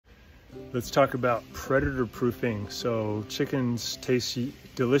Let's talk about predator proofing. So chickens taste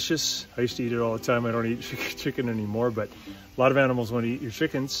delicious. I used to eat it all the time. I don't eat chicken anymore, but a lot of animals want to eat your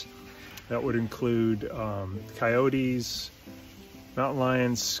chickens. That would include coyotes, mountain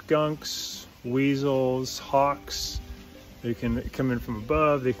lions, skunks, weasels, hawks. They can come in from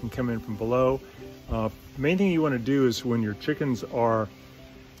above, they can come in from below. Main thing you want to do is when your chickens are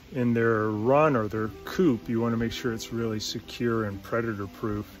in their run or their coop, you want to make sure it's really secure and predator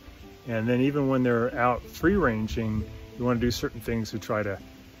proof. And then even when they're out free ranging, you want to do certain things to try to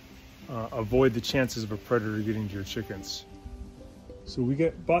avoid the chances of a predator getting to your chickens. So we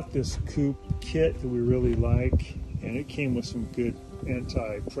bought this Coop kit that we really like, and it came with some good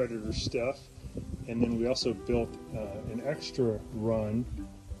anti-predator stuff. And then we also built an extra run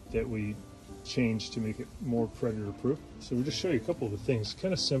that we changed to make it more predator proof. So we'll just show you a couple of the things,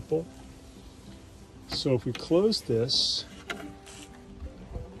 kind of simple. So if we close this,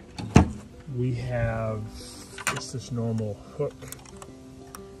 we have just this normal hook.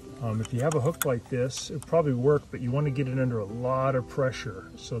 If you have a hook like this, it'll probably work, but you want to get it under a lot of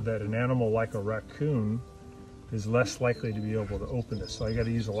pressure so that an animal like a raccoon is less likely to be able to open this. So I got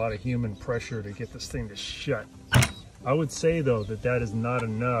to use a lot of human pressure to get this thing to shut. I would say though that that is not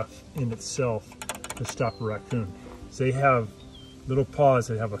enough in itself to stop a raccoon. They have little paws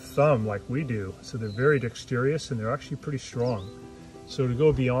that have a thumb like we do, so they're very dexterous and they're actually pretty strong. So to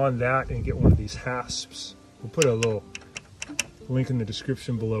go beyond that and get one of these hasps, we'll put a little link in the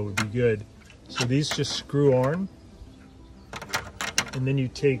description below, would be good. So these just screw on, and then you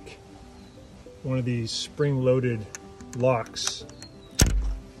take one of these spring-loaded locks,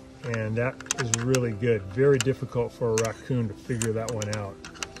 and that is really good. Very difficult for a raccoon to figure that one out.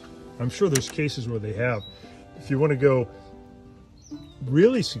 I'm sure there's cases where they have. If you want to go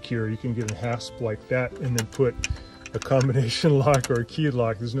really secure, you can get a hasp like that and then put a combination lock or a key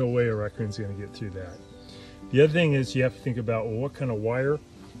lock. There's no way a raccoon's going to get through that. The other thing is you have to think about, well, what kind of wire?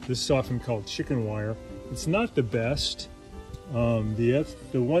 This is often called chicken wire. It's not the best. The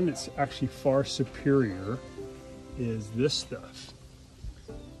one that's actually far superior is this stuff.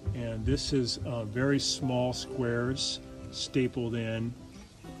 And this is very small squares stapled in,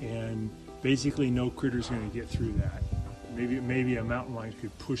 and basically no critter's going to get through that. Maybe a mountain lion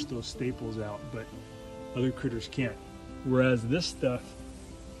could push those staples out, but other critters can't. Whereas this stuff,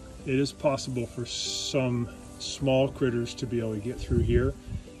 it is possible for some small critters to be able to get through here.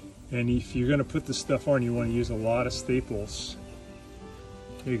 And if you're going to put this stuff on, you want to use a lot of staples.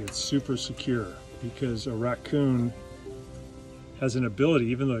 Make it super secure, because a raccoon has an ability,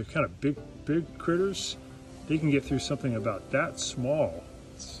 even though they're kind of big critters, they can get through something about that small.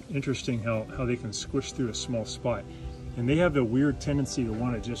 It's interesting how they can squish through a small spot. And they have a weird tendency to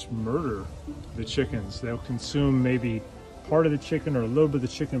want to just murder the chickens. They'll consume maybe part of the chicken or a little bit of the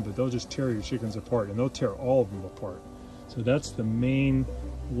chicken, but they'll just tear your chickens apart, and they'll tear all of them apart. So that's the main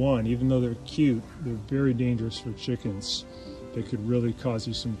one. Even though they're cute, they're very dangerous for chickens. They could really cause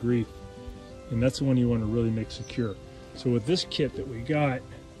you some grief. And that's the one you want to really make secure. So with this kit that we got,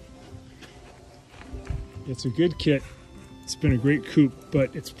 it's a good kit. It's been a great coop,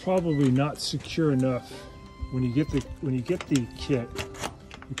 but it's probably not secure enough. When you get the kit,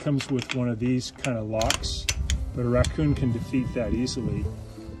 it comes with one of these kind of locks, but a raccoon can defeat that easily.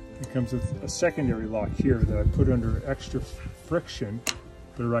 It comes with a secondary lock here that I put under extra friction,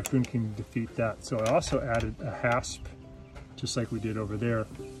 but a raccoon can defeat that. So I also added a hasp, just like we did over there,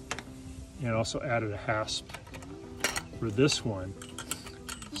 and also added a hasp for this one.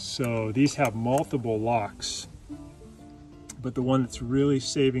 So these have multiple locks, but the one that's really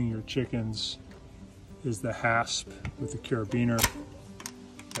saving your chickens is the hasp with the carabiner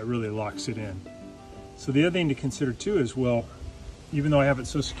that really locks it in. So the other thing to consider too is, well, even though I have it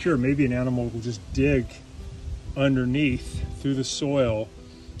so secure, maybe an animal will just dig underneath through the soil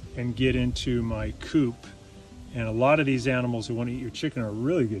and get into my coop. And a lot of these animals that want to eat your chicken are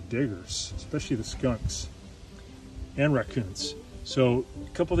really good diggers, especially the skunks and raccoons. So a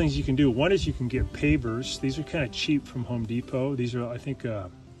couple things you can do. One is you can get pavers. These are kind of cheap from Home Depot. These are, I think,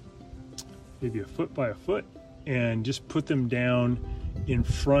 maybe a foot by a foot, and just put them down in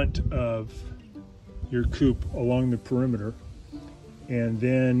front of your coop along the perimeter, and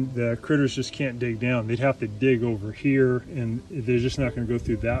then the critters just can't dig down. They'd have to dig over here, and they're just not going to go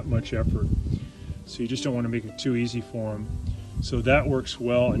through that much effort. So you just don't want to make it too easy for them. So that works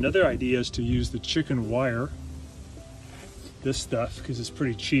well. Another idea is to use the chicken wire, this stuff, because it's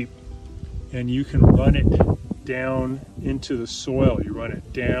pretty cheap, and you can run it down into the soil. You run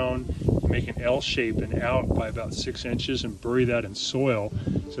it down, you make an L shape and out by about 6 inches and bury that in soil.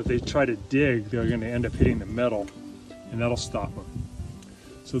 So if they try to dig, they're going to end up hitting the metal, and that'll stop them.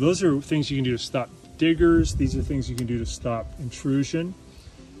 So those are things you can do to stop diggers. These are things you can do to stop intrusion.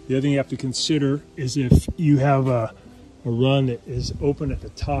 The other thing you have to consider is if you have a run that is open at the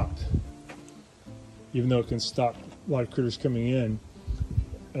top, even though it can stop a lot of critters coming in,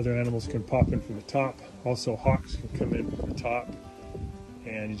 other animals can pop in from the top. Also, hawks can come in from the top,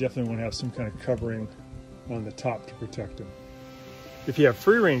 and you definitely want to have some kind of covering on the top to protect them. If you have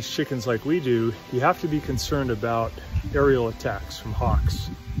free-range chickens like we do, you have to be concerned about aerial attacks from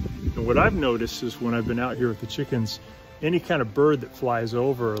hawks. And what I've noticed is when I've been out here with the chickens, any kind of bird that flies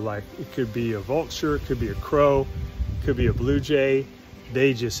over, like it could be a vulture, it could be a crow, it could be a blue jay,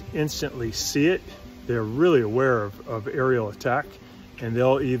 they just instantly see it. They're really aware of aerial attack, and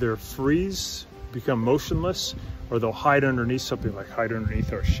they'll either freeze, become motionless, or they'll hide underneath something, like hide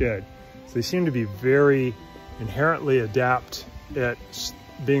underneath our shed. So they seem to be very inherently adept at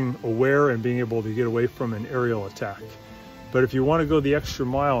being aware and being able to get away from an aerial attack. But if you want to go the extra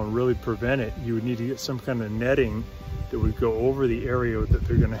mile and really prevent it, you would need to get some kind of netting that would go over the area that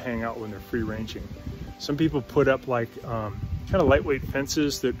they're going to hang out when they're free ranging. Some people put up like kind of lightweight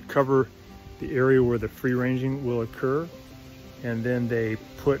fences that cover the area where the free ranging will occur, and then they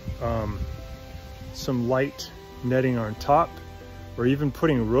put some light netting on top, or even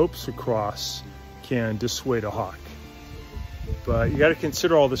putting ropes across can dissuade a hawk. But you got to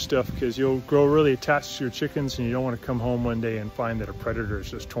consider all this stuff, because you'll grow really attached to your chickens and you don't want to come home one day and find that a predator has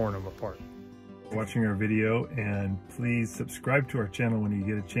just torn them apart. Watching our video, and please subscribe to our channel when you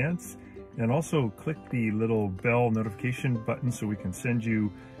get a chance, and also click the little bell notification button so we can send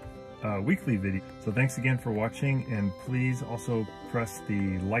you weekly video. So thanks again for watching, and please also press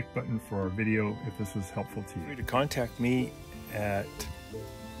the like button for our video if this was helpful to you. Feel free to contact me at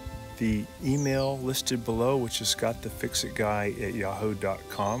the email listed below, which is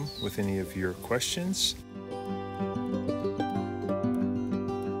scottthefixitguy@yahoo.com, with any of your questions.